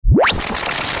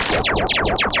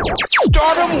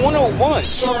Stardom 101.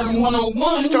 Stardom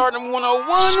 101. Stardom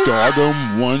 101.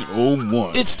 Stardom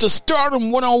 101. It's the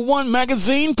Stardom 101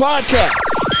 magazine podcast.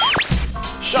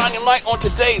 Shining light on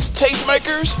today's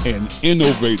tastemakers and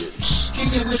innovators.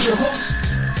 Kick it with your host,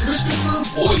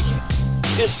 Christopher Boykin.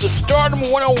 It's the Stardom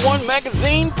 101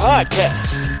 magazine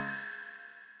podcast.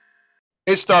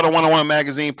 It's Stardom 101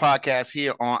 magazine podcast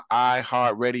here on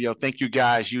iHeartRadio. Thank you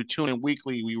guys. You tune in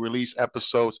weekly. We release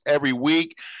episodes every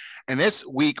week. And this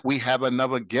week we have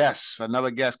another guest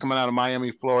coming out of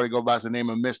Miami, Florida. He goes by the name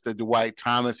of Mr. Dwight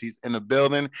Thomas. He's in the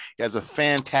building. He has a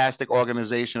fantastic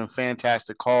organization and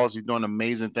fantastic cause. He's doing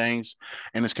amazing things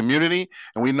in his community.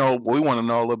 And we want to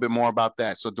know a little bit more about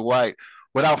that. So Dwight,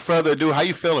 without further ado, how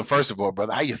you feeling? First of all,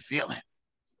 brother, how you feeling?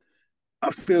 I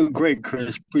feel great,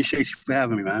 Chris. Appreciate you for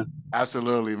having me, man.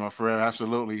 Absolutely, my friend.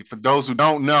 Absolutely. For those who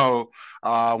don't know,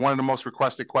 one of the most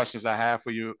requested questions I have for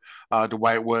you,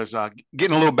 Dwight, was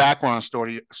getting a little background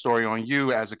story on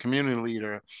you as a community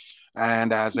leader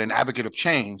and as an advocate of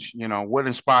change. You know, what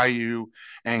inspired you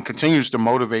and continues to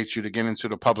motivate you to get into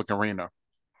the public arena?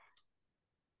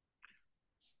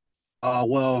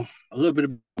 Well, a little bit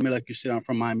about me, like you said, I'm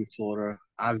from Miami, Florida.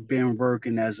 I've been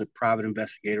working as a private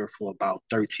investigator for about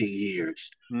 13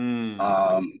 years.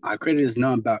 I created this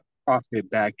nonprofit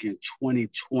back in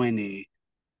 2020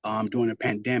 during the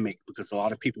pandemic because a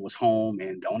lot of people was home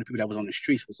and the only people that was on the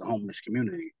streets was the homeless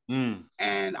community.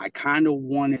 And I kind of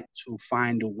wanted to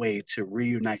find a way to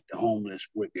reunite the homeless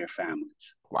with their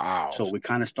families. Wow. So we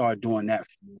kind of started doing that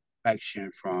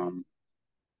from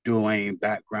doing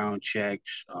background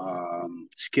checks,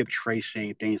 skip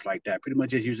tracing, things like that. Pretty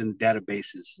much just using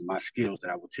databases, my skills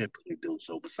that I would typically do.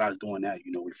 So besides doing that,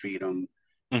 we feed them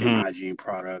hygiene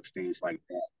products, things like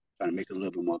that, trying to make it a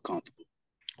little bit more comfortable.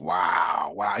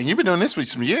 Wow. And you've been doing this for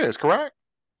some years, correct?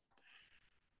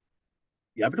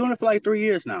 Yeah, I've been doing it for like 3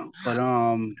 years now. But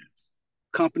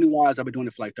company-wise, I've been doing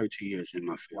it for like 13 years in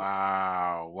my field.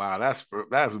 Wow. That's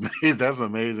amazing. That's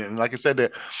amazing. And like I said,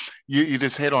 that you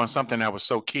just hit on something that was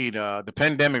so key. The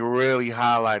pandemic really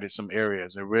highlighted some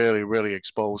areas. It really, really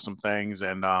exposed some things.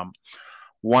 And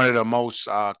one of the most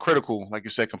critical, like you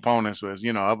said, components was,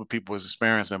 other people was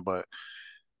experiencing, but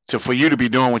for you to be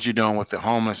doing what you're doing with the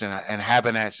homeless and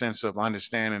having that sense of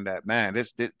understanding that, man,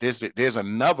 there's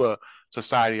another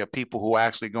society of people who are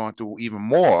actually going through even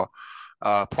more.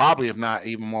 Probably, if not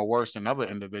even more worse than other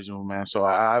individuals, man. So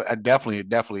I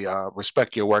definitely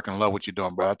respect your work and love what you're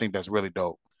doing, bro. I think that's really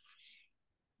dope.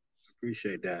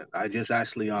 Appreciate that. I just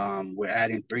actually, we're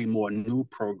adding 3 more new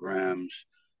programs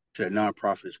to the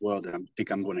nonprofit as well that I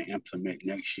think I'm going to implement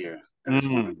next year. There's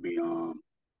going to be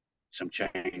some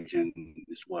change in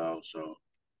as well. So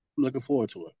I'm looking forward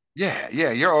to it.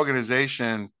 Yeah. Your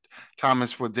organization,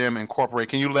 Thomas for Them Incorporate.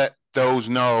 Can you let those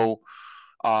know?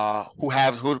 Who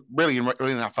really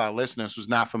not for our listeners who's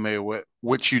not familiar with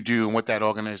what you do and what that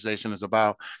organization is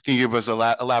about. Can you give us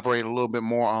elaborate a little bit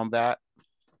more on that?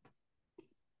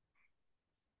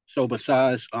 So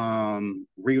besides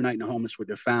reuniting the homeless with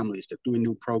their families, the 3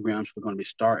 new programs we're going to be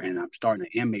starting. I'm starting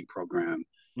an inmate program,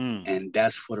 and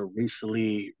that's for the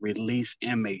recently released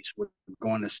inmates. We're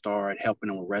going to start helping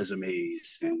them with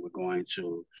resumes, and we're going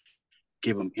to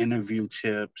give them interview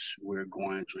tips. We're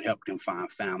going to help them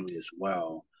find family as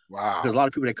well. Wow. Because a lot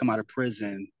of people that come out of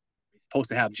prison are supposed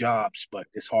to have jobs, but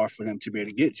it's hard for them to be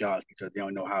able to get jobs because they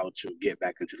don't know how to get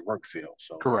back into the work field.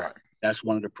 So correct. That's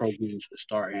one of the programs we're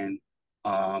starting.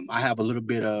 I have a little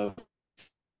bit of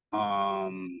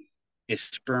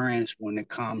experience when it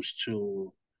comes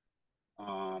to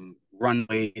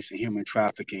runways and human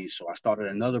trafficking. So I started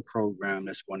another program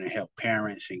that's going to help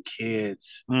parents and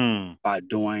kids by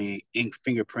doing ink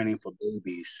fingerprinting for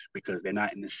babies because they're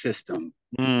not in the system.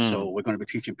 So we're going to be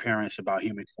teaching parents about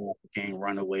human trafficking,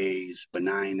 runaways,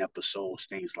 benign episodes,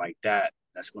 things like that.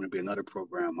 That's going to be another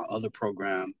program. My other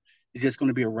program is just going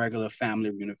to be a regular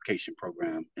family reunification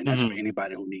program, and that's for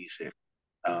anybody who needs it.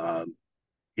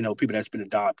 People that's been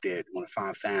adopted want to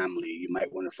find family. You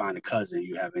might want to find a cousin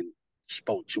you haven't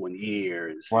spoke to in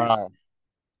years. Wow.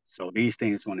 So these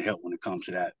things are going to help when it comes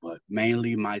to that. But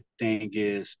mainly my thing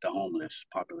is the homeless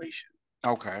population.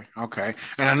 Okay.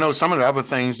 And I know some of the other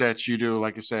things that you do,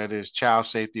 like you said, is child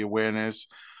safety awareness,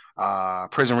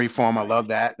 prison reform. I love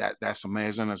that. That's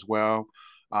amazing as well.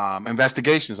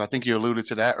 Investigations. I think you alluded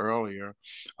to that earlier.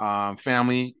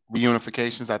 Family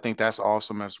reunifications. I think that's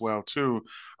awesome as well too.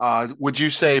 Would you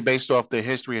say, based off the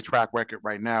history and track record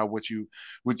right now, what your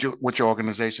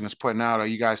organization is putting out, are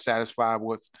you guys satisfied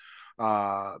with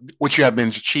what you have been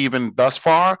achieving thus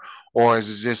far, or is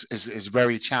it just is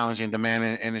very challenging,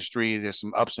 demanding industry? There's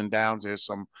some ups and downs.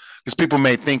 Because people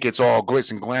may think it's all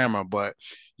glitz and glamour, but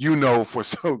for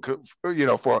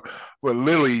for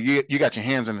literally you got your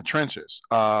hands in the trenches.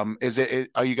 Are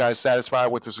you guys satisfied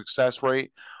with the success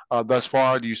rate thus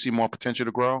far? Do you see more potential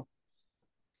to grow?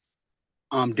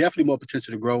 Definitely more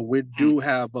potential to grow. We do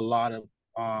have a lot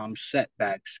of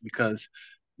setbacks because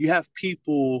you have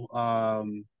people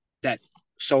that.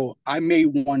 So I may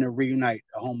want to reunite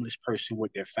a homeless person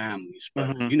with their families,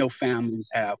 but families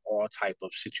have all type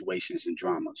of situations and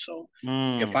drama. So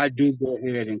if I do go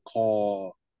ahead and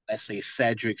call, let's say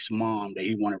Cedric's mom that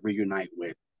he want to reunite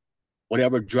with,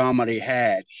 whatever drama they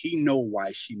had, he know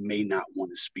why she may not want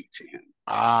to speak to him.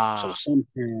 So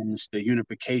sometimes the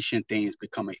unification things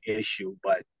become an issue,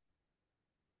 but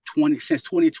since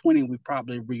 2020, we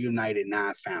probably reunited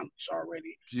 9 families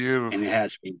already. Beautiful. And it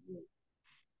has been good.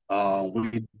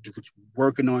 We're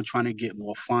working on trying to get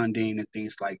more funding and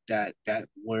things like that. That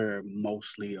where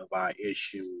mostly of our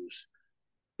issues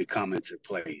become into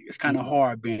play. It's kind of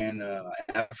hard being an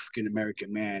African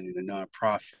American man in the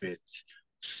nonprofit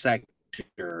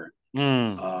sector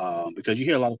because you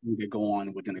hear a lot of things that go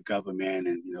on within the government,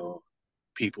 and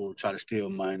people try to steal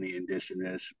money and this and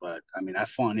this. But I mean, I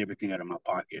fund everything out of my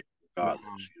pocket, regardless. You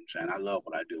know what I'm saying? I love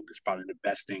what I do. It's probably the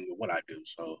best thing of what I do.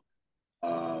 So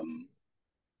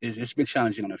it's been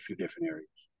challenging in a few different areas.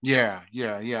 Yeah.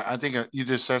 I think you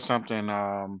just said something.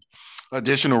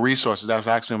 Additional resources. That's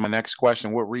actually my next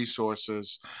question. What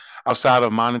resources outside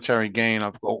of monetary gain,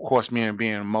 of course, being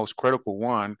the most critical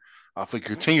one, if we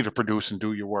continue to produce and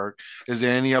do your work, is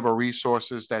there any other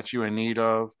resources that you're in need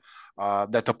of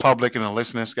that the public and the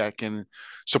listeners that can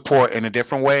support in a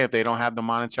different way if they don't have the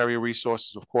monetary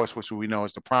resources, of course, which we know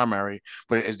is the primary,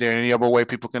 but is there any other way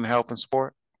people can help and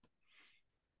support?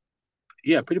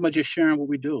 Yeah, pretty much just sharing what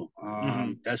we do.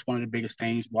 That's one of the biggest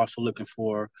things. We're also looking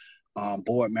for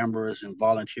board members and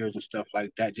volunteers and stuff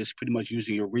like that. Just pretty much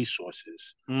using your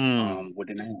resources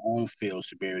within their own fields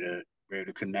to be able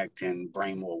to connect and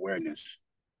bring more awareness.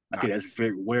 I think that's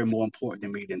way more important to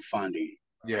me than funding.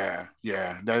 Yeah.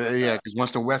 Because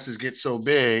once the Wests get so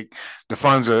big, the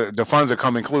funds are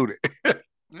come included.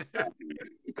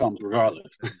 It comes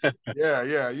regardless.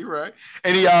 Yeah, you're right.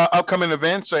 Any upcoming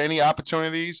events or any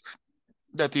opportunities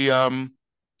that the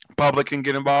public can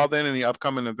get involved in? Any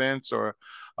upcoming events or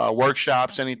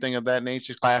workshops, anything of that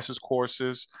nature, classes,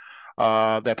 courses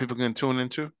that people can tune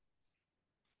into?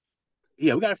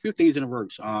 Yeah, we got a few things in the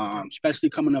works, especially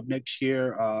coming up next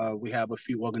year. We have a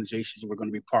few organizations that we're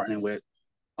going to be partnering with.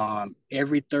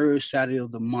 Every third Saturday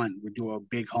of the month, we do a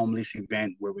big homeless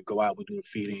event where we go out, we do the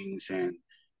feedings and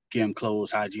give them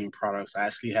clothes, hygiene products. I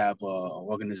actually have an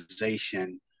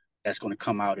organization that's going to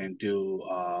come out and do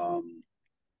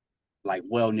like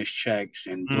wellness checks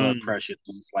and blood pressure,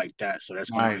 things like that. So that's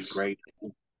going to be great.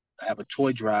 I have a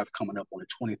toy drive coming up on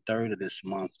the 23rd of this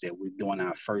month that we're doing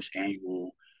our first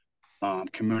annual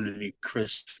community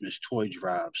Christmas toy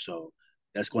drive. So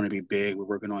that's going to be big. We're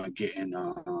working on getting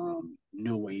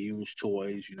new and used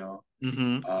toys,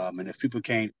 and if people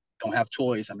don't have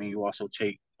toys, I mean, you also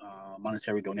take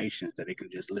monetary donations that they can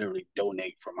just literally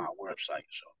donate from our website.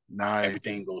 So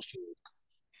everything goes to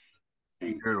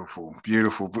Beautiful.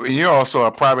 And you're also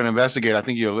a private investigator. I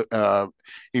think you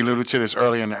alluded to this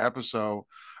earlier in the episode,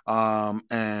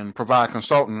 and provide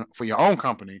consultant for your own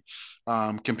company.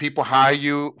 Can people hire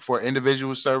you for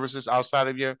individual services outside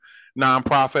of your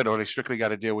nonprofit, or they strictly got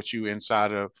to deal with you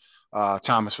inside of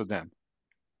Thomas for them?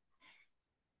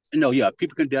 No, yeah,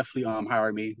 people can definitely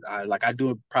hire me. I do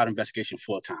a private investigation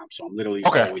full time, so I'm literally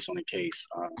always on the case.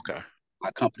 My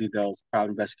company does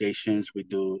private investigations. We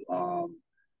do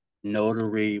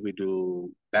notary, we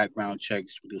do background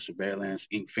checks, we do surveillance,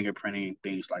 ink fingerprinting,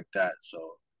 things like that. So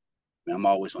I'm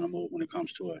always on the move when it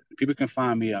comes to it. People can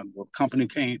find me. What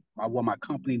my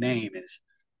company name is.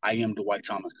 I am Dwight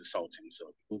Thomas Consulting.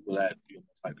 So Google that, you'll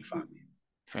likely find me.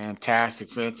 Fantastic.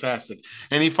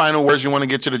 Any final words you want to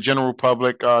get to the general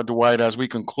public, Dwight, as we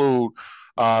conclude,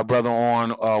 brother, on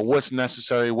what's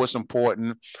necessary, what's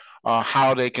important,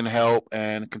 how they can help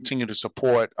and continue to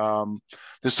support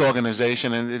this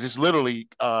organization, and it is literally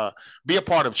be a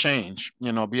part of change. Be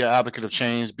an advocate of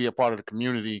change, be a part of the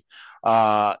community.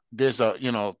 There's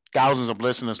thousands of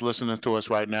listeners listening to us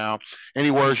right now.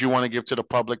 Any words you want to give to the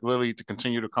public, really, to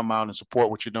continue to come out and support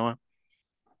what you're doing?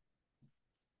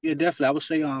 Yeah, definitely. I would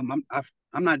say I'm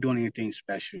not doing anything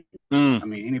special. I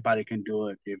mean, anybody can do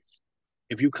it.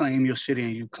 If you claim your city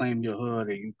and you claim your hood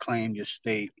or you claim your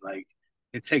state, like,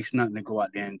 it takes nothing to go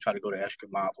out there and try to go the extra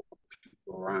mile for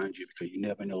people around you, because you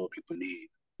never know what people need.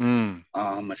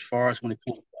 As far as when it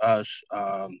comes to us,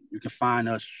 you can find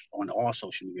us on all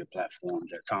social media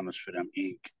platforms at Thomas for Them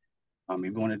Inc. If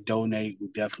you want to donate, we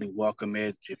definitely welcome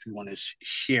it. If you want to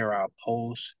share our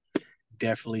posts,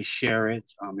 definitely share it.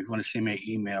 If you want to send me an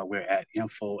email, we're at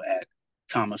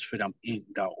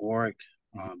info@thomasfreedominc.org.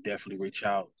 Definitely reach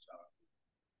out.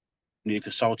 Need a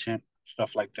consultant,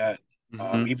 stuff like that.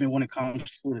 Even when it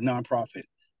comes to the nonprofit,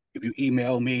 if you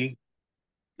email me,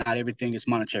 not everything is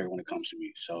monetary when it comes to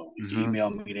me. So you can email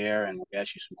me there and we'll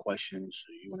ask you some questions.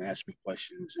 So you want to ask me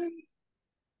questions, and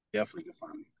definitely can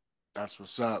find me. That's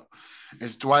what's up.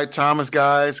 It's Dwight Thomas,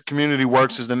 guys. Community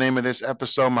Works is the name of this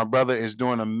episode. My brother is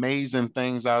doing amazing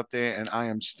things out there, and I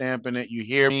am stamping it. You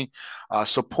hear me?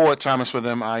 Support Thomas for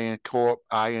them, Corp,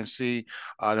 INC.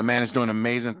 The man is doing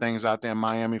amazing things out there in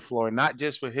Miami, Florida, not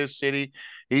just for his city.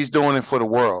 He's doing it for the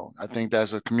world. I think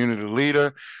that's a community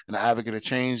leader and an advocate of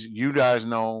change. You guys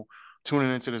know,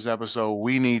 tuning into this episode,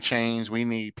 we need change. We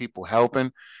need people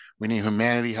helping. We need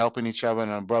humanity helping each other,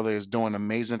 and our brother is doing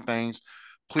amazing things.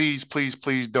 Please, please,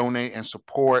 please donate and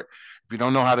support. If you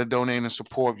don't know how to donate and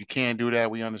support, if you can't do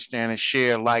that, we understand it.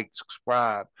 Share, like,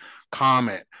 subscribe,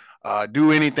 comment.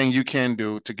 Do anything you can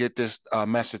do to get this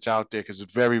message out there, because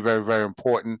it's very, very, very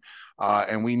important,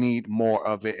 and we need more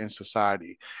of it in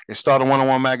society. It's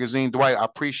STARDOM101 Magazine. Dwight, I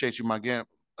appreciate you,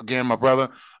 again, my brother,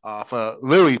 for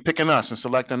literally picking us and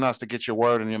selecting us to get your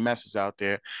word and your message out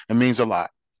there. It means a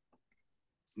lot.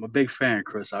 I'm a big fan,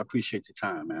 Chris. I appreciate your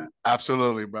time, man.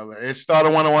 Absolutely, brother. It's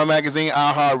STARDOM101 Magazine,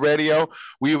 iHeartRadio.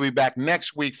 We will be back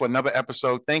next week for another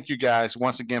episode. Thank you guys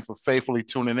once again for faithfully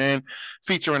tuning in,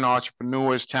 featuring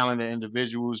entrepreneurs, talented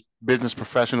individuals, business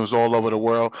professionals all over the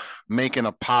world, making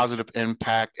a positive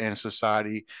impact in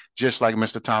society, just like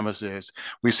Mr. Thomas is.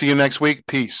 We see you next week.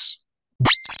 Peace.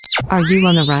 Are you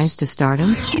on the rise to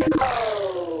stardom?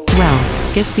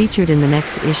 Well, get featured in the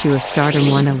next issue of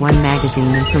STARDOM101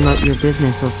 Magazine and promote your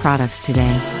business or products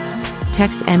today.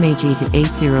 Text MAG to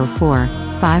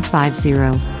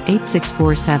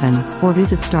 804-550-8647 or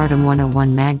visit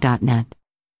stardom101mag.net.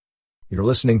 You're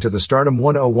listening to the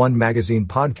STARDOM101 Magazine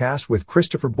podcast with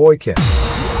Christopher Boykin.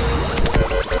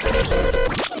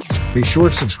 Be sure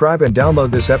to subscribe and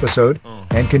download this episode,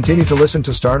 and continue to listen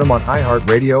to Stardom on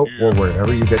iHeartRadio or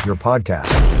wherever you get your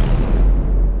podcasts.